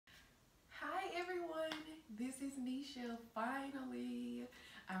Michelle. Finally,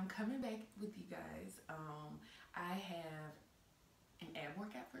 I'm coming back with you guys. I have an ab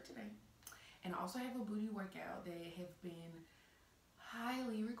workout for today, and I also have a booty workout that have been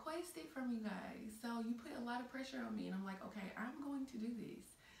highly requested from you guys. So you put a lot of pressure on me, and I'm like, okay, I'm going to do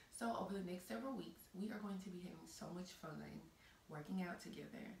this. So over the next several weeks, we are going to be having so much fun working out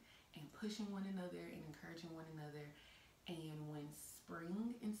together and pushing one another and encouraging one another. And when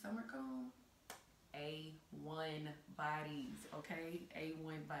spring and summer come, A1 bodies, okay?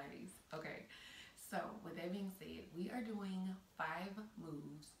 A1 bodies, okay? So with that being said, we are doing 5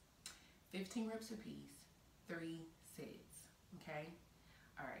 moves, 15 reps apiece, 3 sets, okay?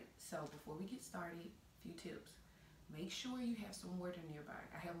 All right, so before we get started, a few tips. Make sure you have some water nearby.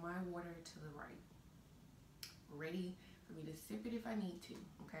 I have my water to the right, ready for me to sip it if I need to,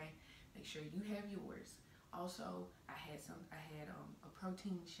 okay? Make sure you have yours. Also, I had a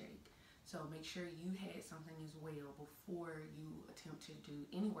protein shake. So make sure you had something as well before you attempt to do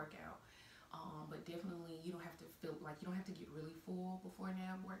any workout. But definitely you don't have to feel like you don't have to get really full before an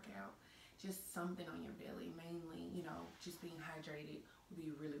ab workout. Just something on your belly, mainly, just being hydrated would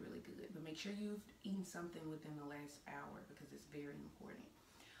be really, really good. But make sure you've eaten something within the last hour because it's very important.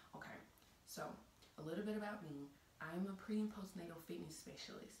 Okay, so a little bit about me. I'm a pre and postnatal fitness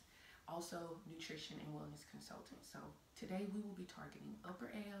specialist, also nutrition and wellness consultant. So today we will be targeting upper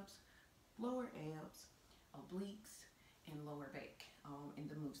abs, lower abs, obliques, and lower back in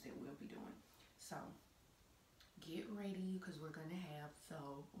the moves that we'll be doing. So get ready because we're gonna have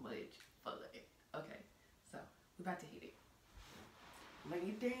so much fun. Okay, so we're about to hit it.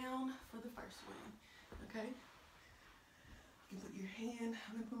 Lay it down for the first one. Okay, you can put your hand.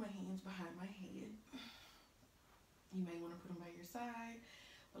 I'm gonna put my hands behind my head. You may want to put them by your side,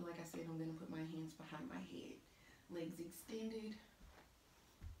 but like I said, I'm gonna put my hands behind my head, legs extended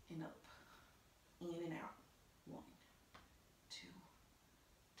and up. In and out. 1, 2,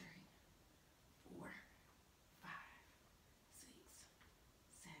 3, 4, 5, 6,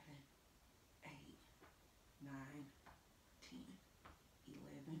 7, 8, 9, 10,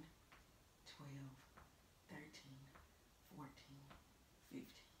 11, 12, 13, 14, 15.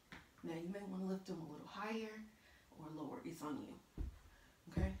 Now you may want to lift them a little higher or lower. It's on you.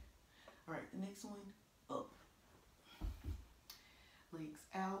 Okay? Alright, the next one, up. Legs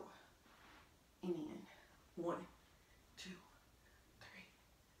out. And in. 1, 2, 3,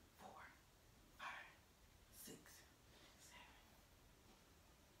 4, 5, 6,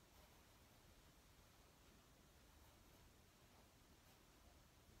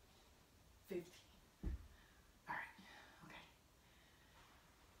 7. 15. All right. Okay.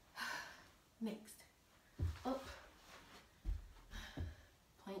 Next. Up.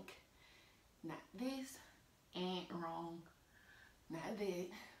 Plank. Not this. And wrong. Not that.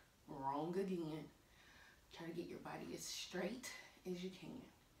 Wrong again. Try to get your body as straight as you can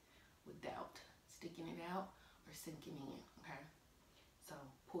without sticking it out or sinking in, okay? So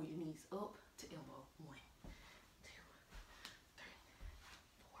pull your knees up to elbow. 1, 2, 3,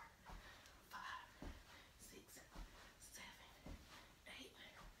 4, 5, 6, 7, 8,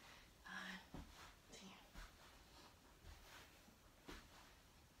 9, 10.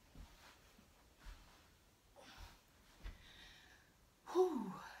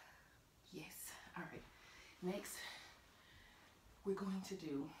 Whew. Yes. All right. Next, we're going to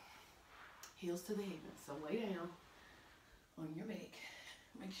do heels to the heavens. So lay down on your back.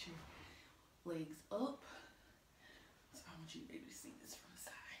 Make sure legs up. So I want you to be able to see this from the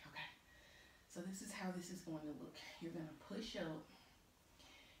side. Okay. So this is how this is going to look. You're going to push up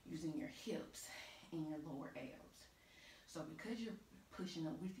using your hips and your lower abs. So because you're pushing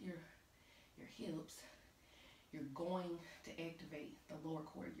up with your hips, you're going to activate the lower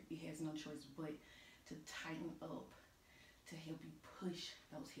core. It has no choice but to tighten up to help you push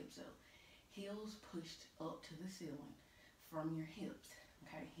those hips up. Heels pushed up to the ceiling from your hips.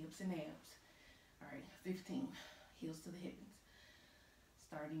 Okay, hips and abs. All right, 15. Heels to the heavens.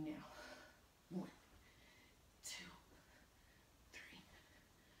 Starting now. 1, 2, 3,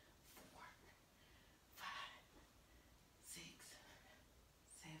 4, 5, 6,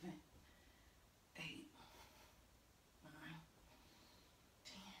 7, 8, 9,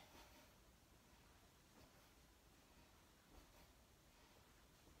 10,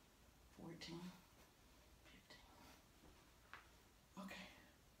 14, 15. Okay.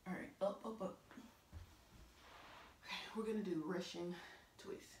 All right. Up, up, up. Okay. We're gonna do Russian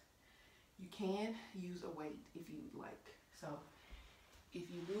twist. You can use a weight if you like. So if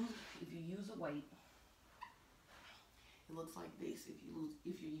you use a weight, it looks like this.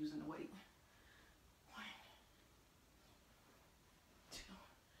 If you're using a weight. 1, 2,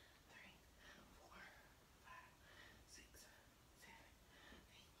 3, 4, 5,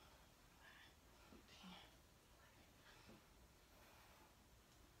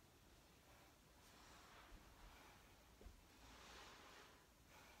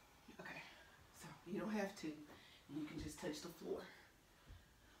 You don't have to. You can just touch the floor.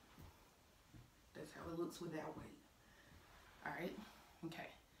 That's how it looks without weight. All right? Okay.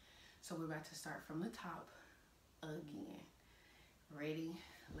 So we're about to start from the top again. Ready?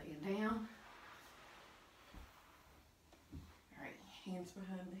 Lay it down. All right. Hands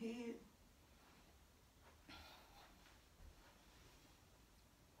behind the head.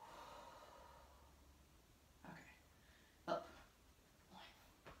 Okay. Up. 1,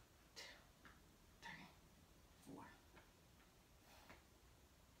 2, 3, 4.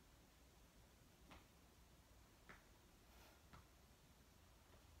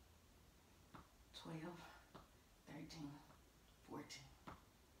 12, 13, 14,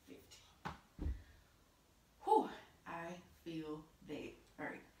 15. Whew, I feel that. All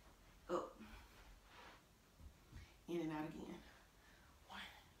right, up, in and out again. 1,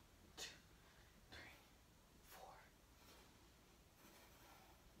 2, 3, 4.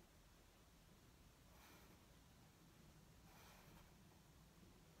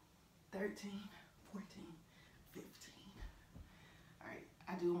 13, 14, 15. All right,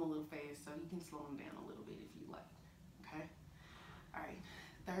 I do them a little fast, so you can slow them down a little bit if you like, okay? All right,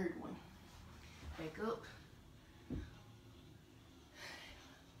 third one. Back up.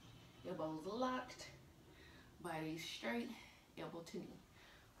 Elbows locked, body straight, elbow to knee.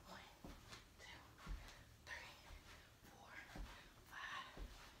 1, 2, 3, 4, 5,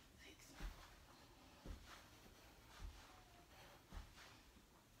 6.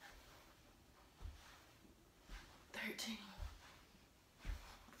 13,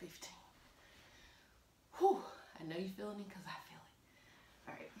 15. Whew, I know you're feeling it because I feel it.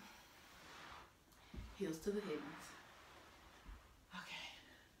 All right, heels to the heavens. Okay,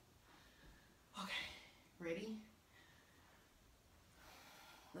 okay, ready?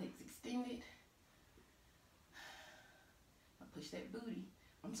 Legs extended. Now push that booty.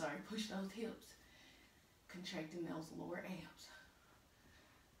 I'm sorry, push those hips. Contracting those lower abs.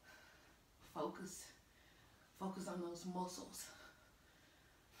 Focus on those muscles.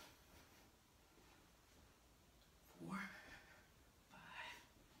 4, 5.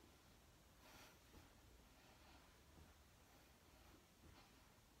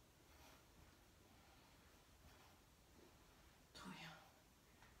 12,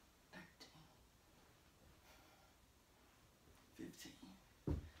 13, 15.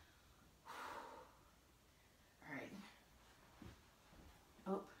 All right.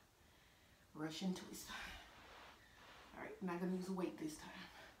 Up, Russian twist. All right, not gonna use a weight this time.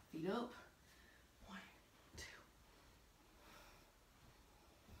 Feet up. 1, 2.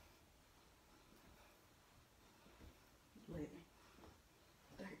 11,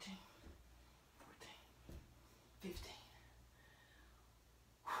 13, 14, 15.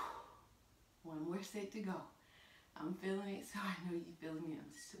 One more set to go. I'm feeling it, so I know you're feeling it.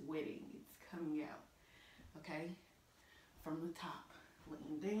 I'm sweating. It's coming out. Okay? From the top.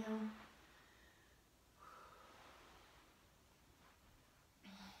 Laying down.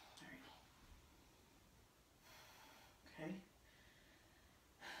 Okay.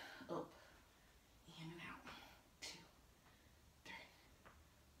 Up, in and out. 2, 3,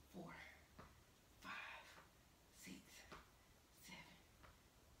 4, 5, 6, 7,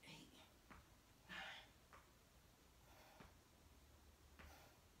 8, 9.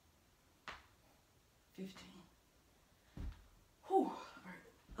 15. Whew. All right,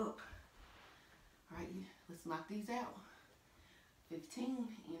 up. All right, let's knock these out. 15,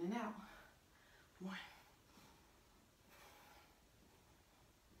 in and out. 1.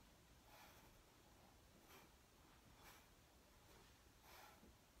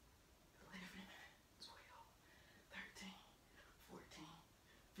 13, 14,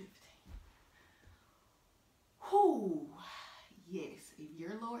 15. Whoo! Yes, if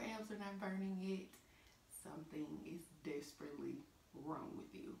your lower abs are not burning yet, something is desperately wrong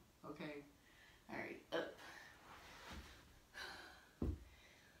with you. Okay? All right, up. All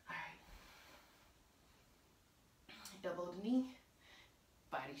right. Elbow to knee,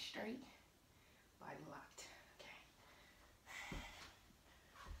 body straight, body locked. Okay.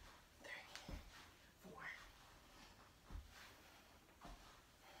 3, 4.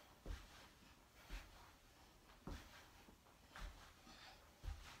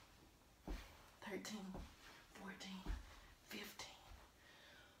 13, 14, 15.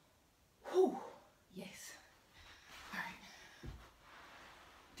 Whew. Yes. All right.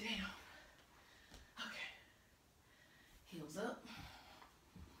 Down. Okay. Heels up.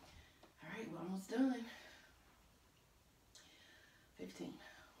 All right, we're almost done. 15.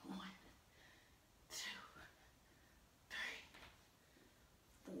 1, 2, 3,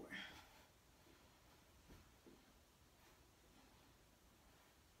 4. 5,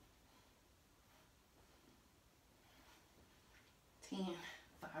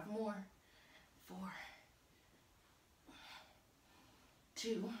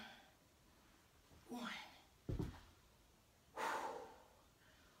 2, 1.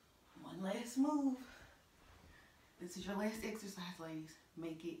 One last move. This is your last exercise, ladies.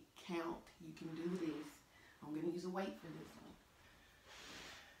 Make it count. You can do this. I'm going to use a weight for this one.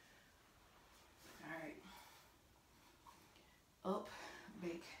 All right. Up,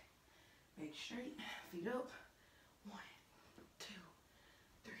 back straight, feet up. 1, 2,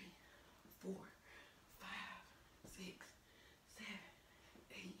 3, 4, 5, 6, 7,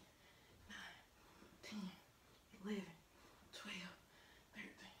 8, 9, 10, 11, 12, 13,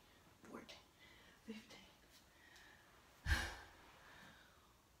 14, 15.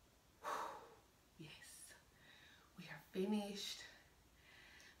 Yes, we are finished.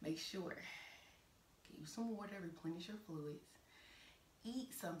 Make sure, get you some water, replenish your fluids.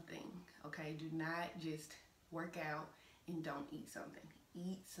 Eat something, okay? Do not just work out and don't eat something.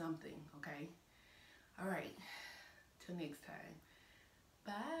 Eat something, okay? All right, till next time.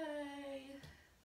 Bye.